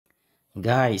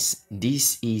Guys,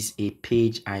 this is a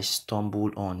page I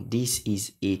stumbled on. This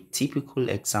is a typical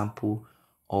example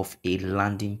of a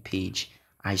landing page.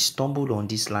 I stumbled on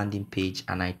this landing page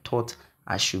and I thought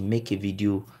I should make a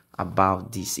video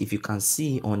about this. If you can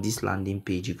see on this landing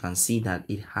page, you can see that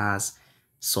it has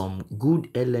some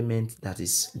good elements that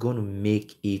is going to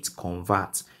make it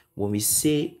convert. When we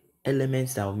say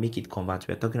elements that will make it convert,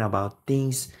 we're talking about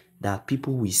things that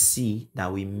people will see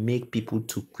that will make people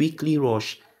to quickly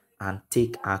rush and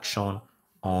take action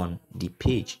on the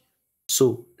page.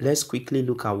 So let's quickly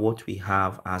look at what we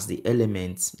have as the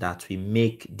elements that we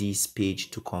make this page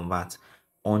to convert.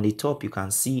 On the top, you can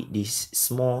see this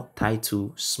small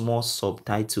title, small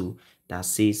subtitle that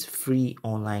says free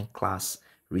online class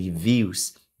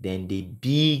reviews. Then the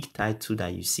big title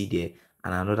that you see there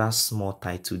and another small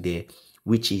title there,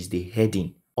 which is the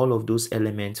heading. All of those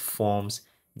elements forms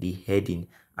the heading.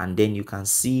 And then you can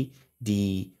see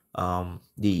the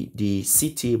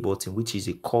CTA button, which is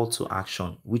a call to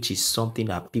action, which is something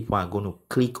that people are going to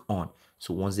click on.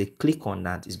 So once they click on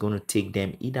that, it's going to take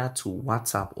them either to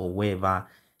WhatsApp or wherever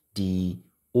the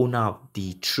owner of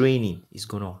the training is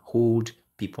going to hold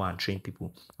people and train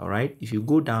people. All right, if you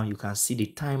go down, you can see the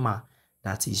timer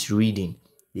that is reading.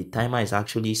 The timer is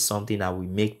actually something that will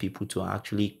make people to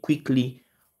actually quickly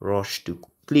rush to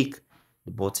click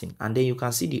the button. And then you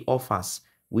can see the offers,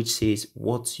 which says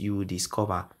what you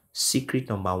discover. Secret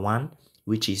number 1,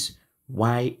 which is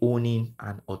why owning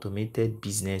an automated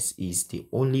business is the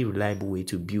only reliable way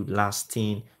to build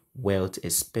lasting wealth,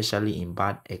 especially in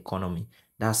bad economy.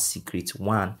 That's secret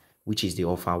 1, which is the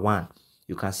offer 1.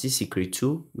 You can see secret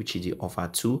 2, which is the offer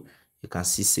 2. You can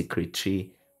see secret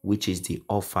 3, which is the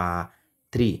offer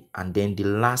 3. And then the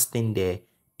last thing there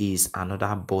is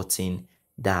another button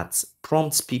that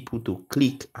prompts people to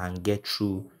click and get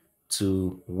through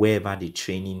to wherever the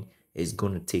training is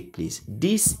going to take place.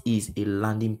 This is a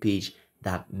landing page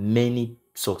that many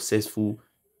successful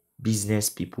business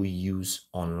people use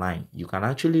online. You can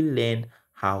actually learn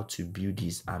how to build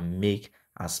this and make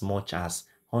as much as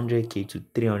 100k to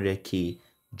 300k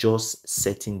just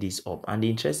setting this up. And the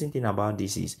interesting thing about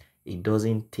this is it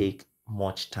doesn't take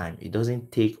much time. It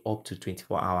doesn't take up to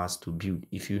 24 hours to build.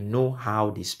 If you know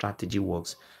how the strategy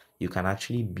works, you can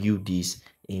actually build this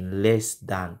in less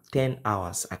than 10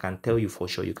 hours. I can tell you for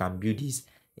sure you can build this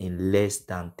in less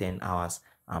than 10 hours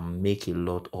and make a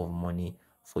lot of money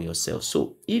for yourself.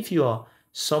 So if you are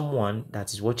someone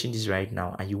that is watching this right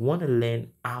now and you want to learn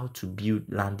how to build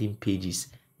landing pages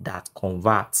that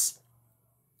converts,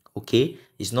 okay,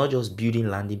 it's not just building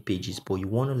landing pages, but you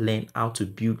want to learn how to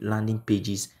build landing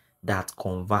pages that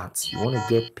converts. You want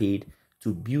to get paid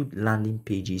to build landing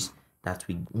pages that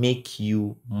will make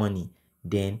you money.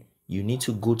 Then you need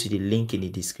to go to the link in the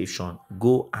description.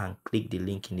 Go and click the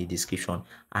link in the description.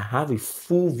 I have a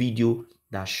full video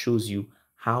that shows you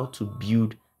how to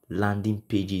build landing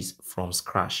pages from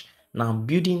scratch. Now,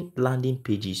 building landing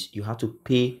pages, you have to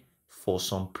pay for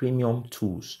some premium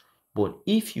tools. But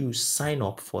if you sign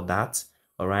up for that,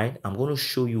 all right, I'm going to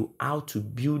show you how to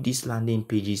build these landing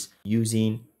pages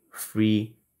using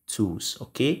free tools.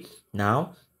 Okay,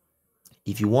 now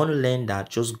if you want to learn that,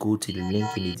 just go to the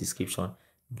link in the description.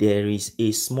 There is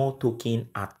a small token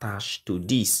attached to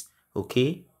this.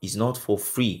 Okay, it's not for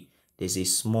free. There's a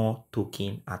small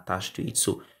token attached to it.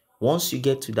 So once you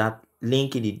get to that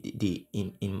link in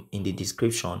the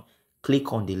description,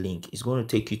 click on the link. It's going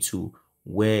to take you to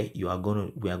where we are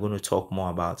going to talk more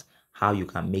about how you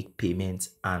can make payments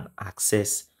and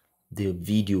access the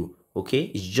video. Okay,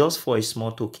 it's just for a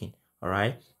small token. All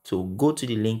right, so go to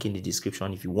the link in the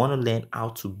description. If you want to learn how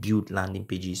to build landing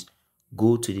pages,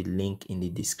 go to the link in the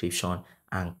description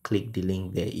and click the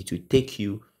link there. It will take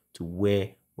you to where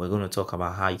we're going to talk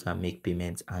about how you can make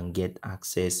payments and get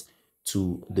access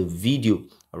to the video.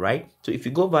 All right, so if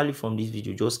you got value from this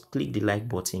video, just click the like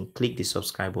button, click the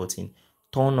subscribe button,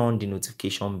 turn on the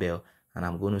notification bell, and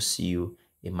I'm going to see you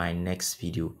in my next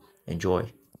video. Enjoy.